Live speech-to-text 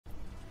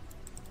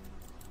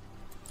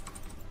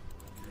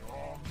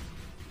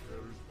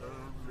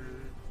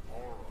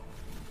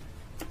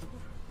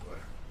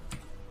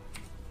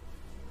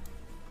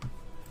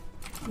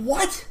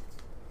What?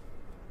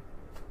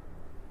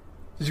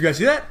 Did you guys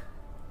see that?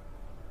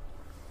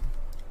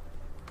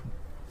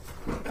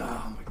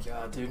 Oh my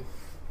god, dude.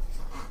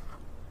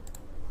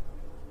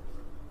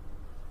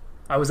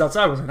 I was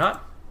outside, was I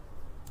not?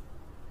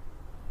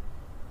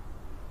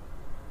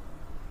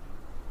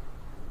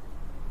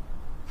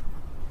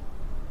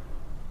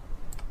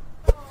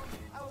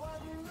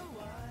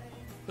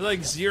 There's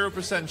like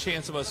 0%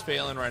 chance of us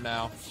failing right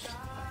now.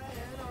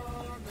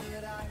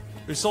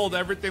 We sold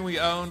everything we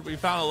owned. We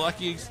found a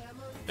lucky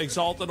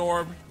Exalted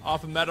Orb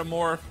off of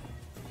Metamorph.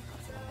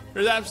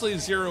 There's absolutely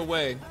zero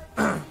way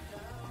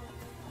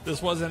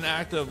this wasn't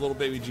active, little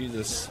baby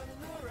Jesus.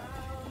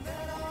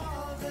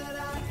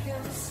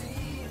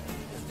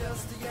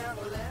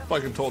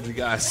 Fucking told you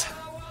guys.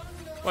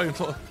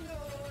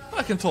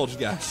 Fucking told you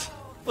guys.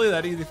 Look at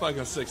that easy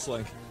fucking 6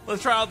 link.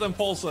 Let's try out them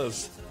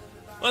pulses.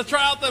 Let's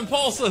try out them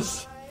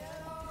pulses.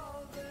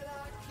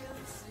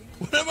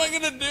 What am I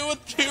gonna do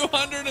with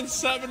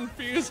 207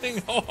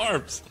 fusing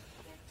orbs?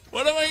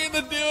 What am I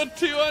gonna do with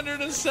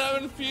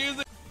 207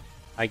 fusing?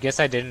 I guess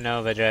I didn't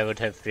know whether I would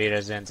have free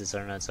residences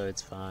or not, so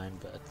it's fine,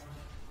 but...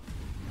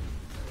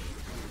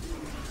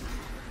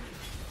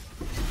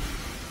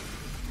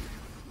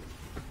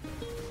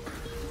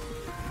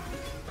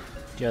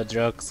 Yo,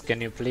 Drux, can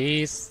you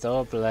please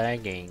stop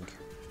lagging?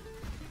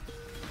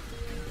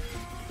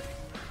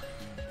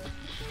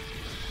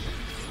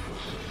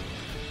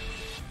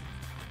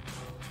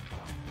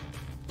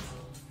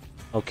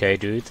 Okay,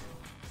 dude.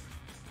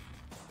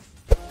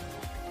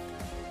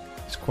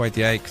 It's quite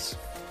yikes.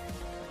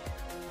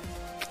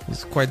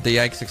 It's quite the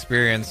yikes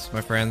experience,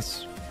 my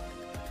friends.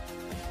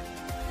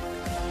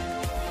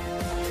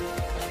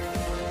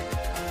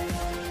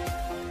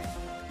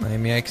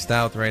 I'm yikesed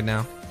out right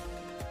now.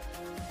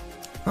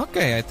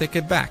 Okay, I take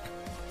it back.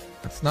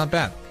 That's not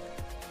bad.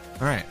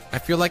 Alright, I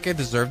feel like I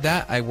deserved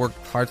that. I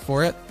worked hard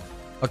for it.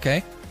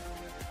 Okay.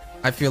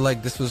 I feel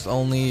like this was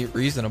only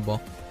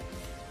reasonable.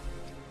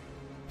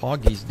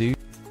 Poggies, dude.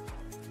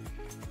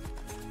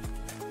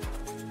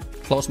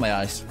 Close my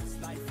eyes.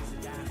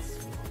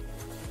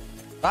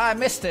 Ah, I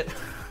missed it.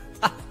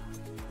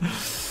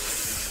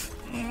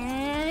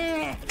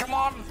 Come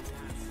on.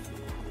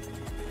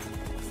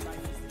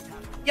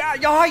 Yeah,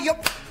 yeah,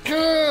 yeah.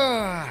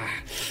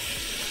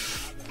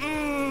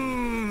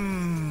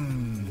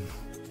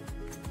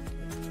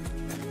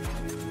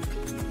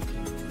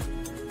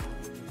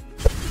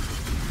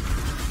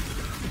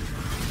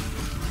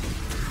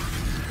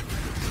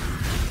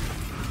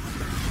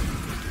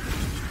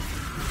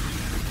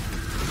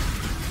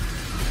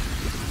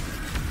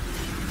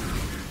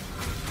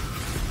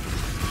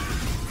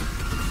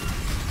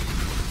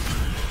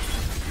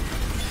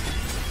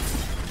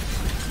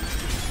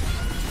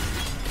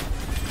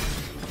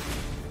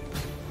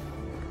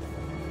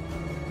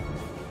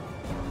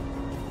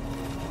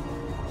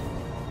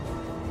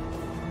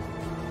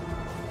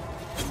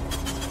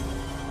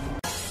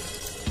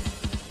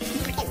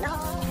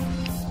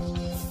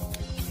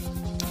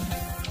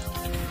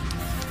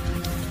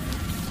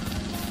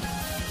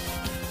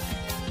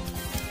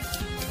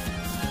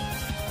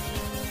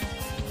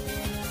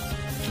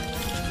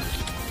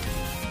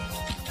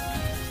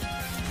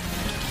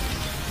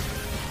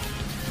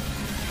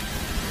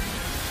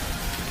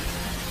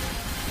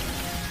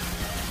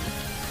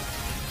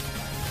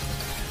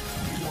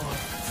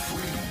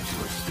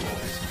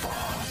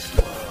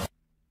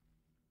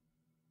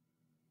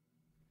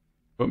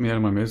 Put me out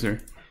of my misery.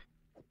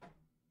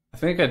 I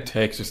think I'd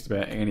take just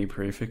about any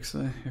prefix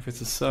though. If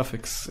it's a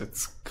suffix,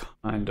 it's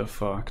kinda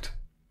fucked.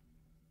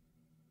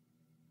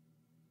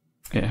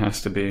 It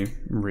has to be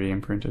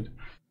re-imprinted.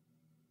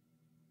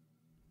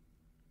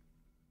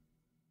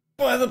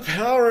 By the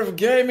power of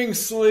gaming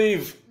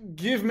sleeve,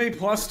 give me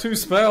 +2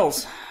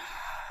 spells.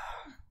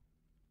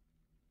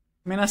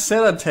 I mean, I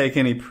said I'd take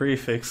any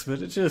prefix,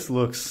 but it just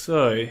looks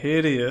so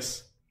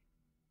hideous.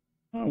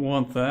 I don't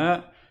want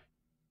that.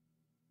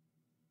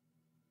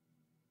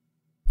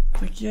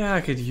 Like, yeah, I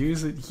could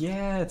use it.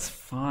 Yeah, it's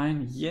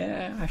fine.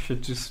 Yeah, I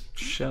should just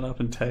shut up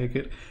and take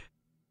it.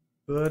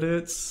 But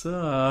it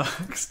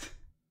sucks.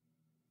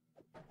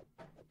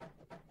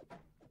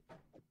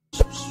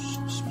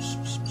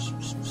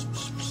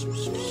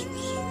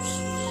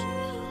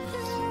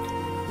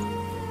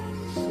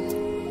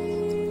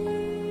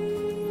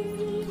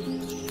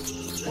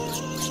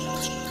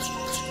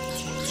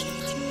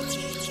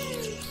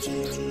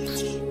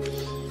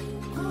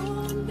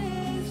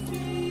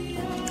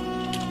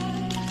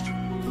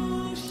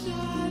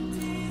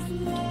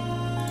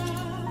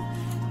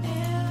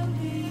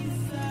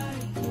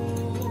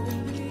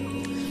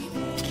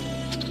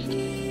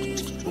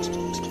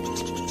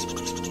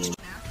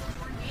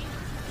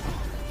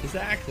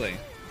 Exactly.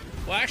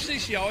 Well, actually,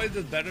 she always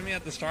does better than me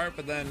at the start,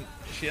 but then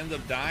she ends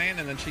up dying,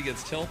 and then she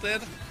gets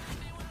tilted.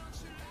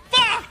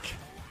 Fuck!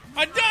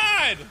 I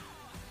died!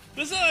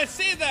 This is how I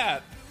see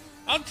that!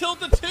 I'm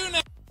tilted too now!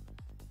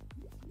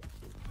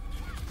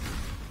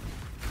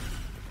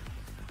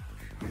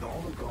 With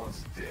all the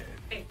gods dead.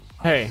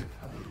 Hey.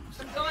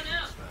 I'm going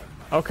out.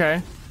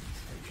 Okay.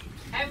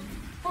 I have an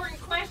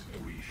important question.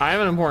 I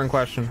have an important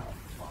question.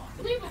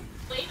 You leave a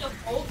plate of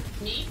old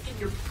meat in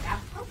your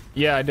bathroom?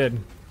 Yeah, I did.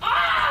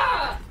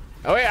 Ah!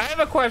 Oh wait, I have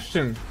a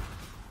question.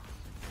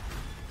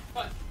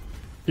 What?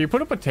 Can you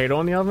put a potato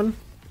in the oven?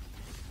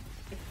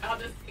 God,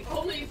 that's the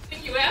only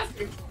thing you asked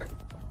me for.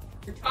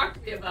 You talked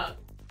to me about.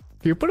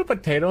 Can you put a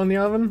potato in the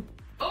oven?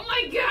 Oh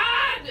my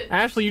god!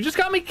 Ashley, you just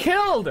got me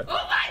killed!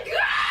 Oh my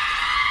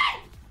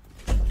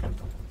god!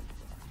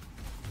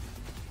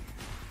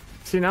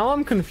 See, now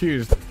I'm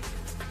confused.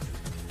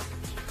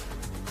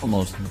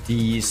 Almost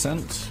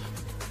decent.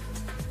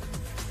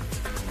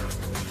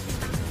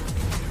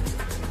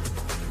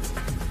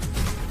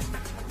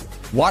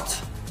 What?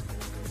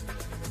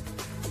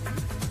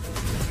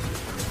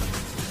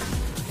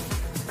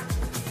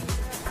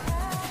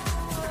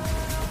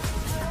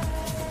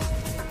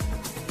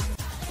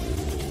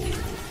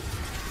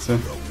 So,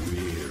 The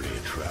weary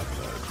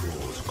traveler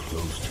draws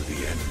close to the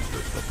end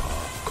of the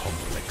path.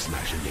 Complex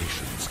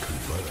machinations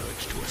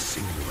converge to a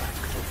single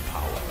act of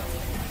power.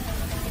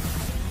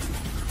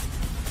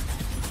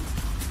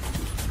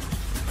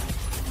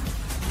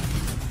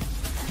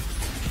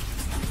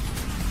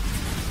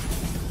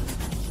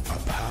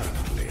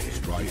 Apparently,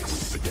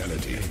 strikes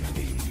fidelity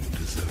ending you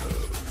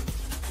deserve.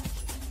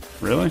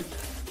 really?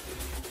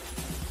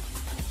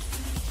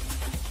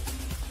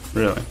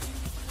 Really?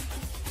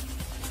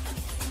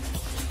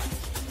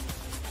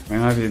 I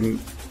mean, I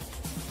didn't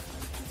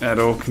at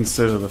all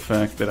consider the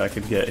fact that I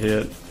could get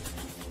hit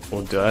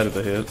or die to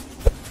the hit.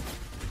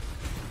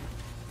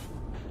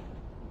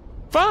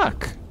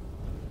 Fuck!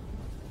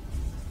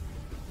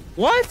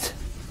 What?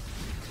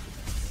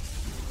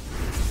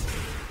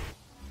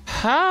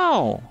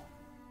 How?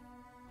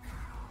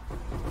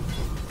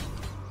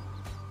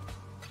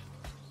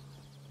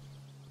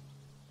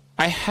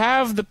 I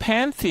have the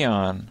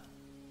Pantheon.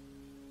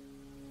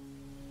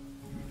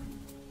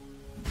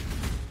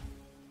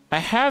 I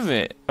have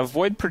it.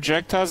 Avoid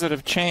projectiles that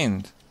have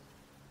chained.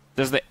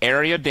 Does the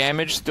area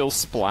damage still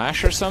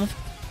splash or something?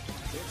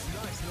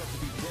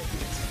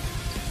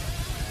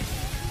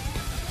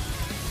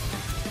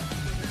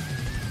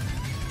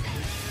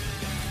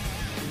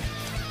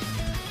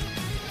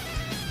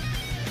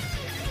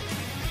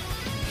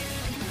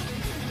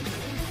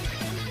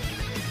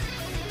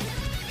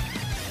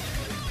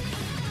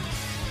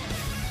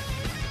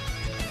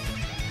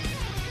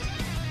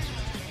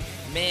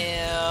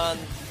 Man.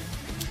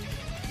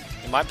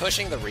 Am I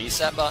pushing the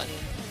reset button?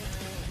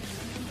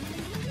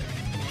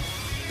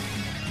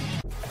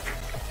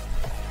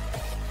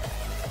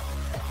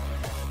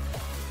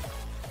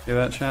 Hear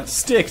that, chat?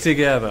 Stick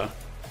together!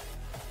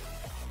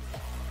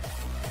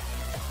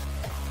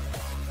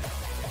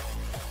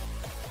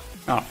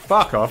 Oh,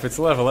 fuck off, it's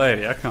level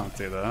 80, I can't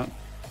do that.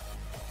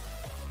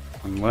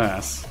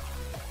 Unless...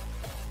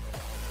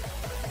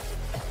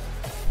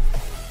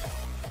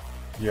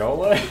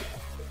 YOLO?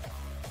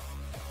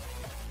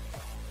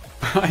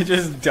 I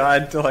just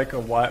died to like a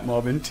white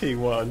mob in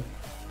T1.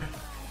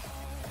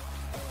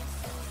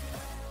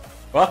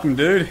 Welcome,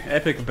 dude.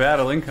 Epic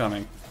battle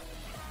incoming.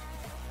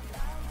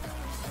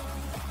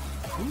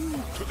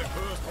 To the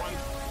first one,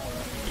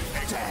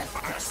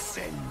 death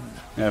ascend.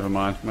 Never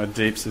mind, my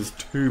deeps is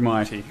too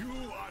mighty.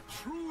 You are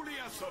truly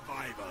a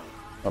survivor.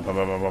 Up, up,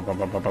 up, up, up,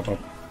 up, up, up, up.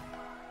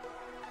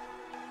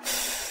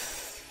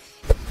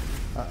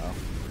 Uh-oh.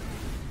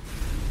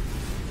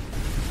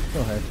 Go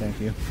ahead,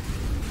 thank you.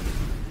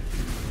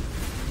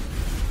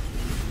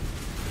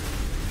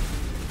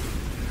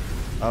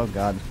 Oh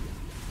god.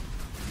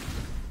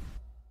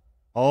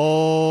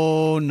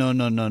 Oh no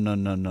no no no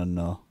no no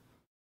no.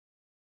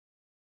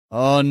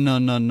 Oh no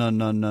no no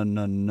no no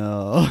no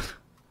no.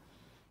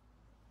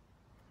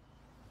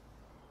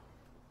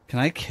 Can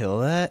I kill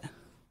that?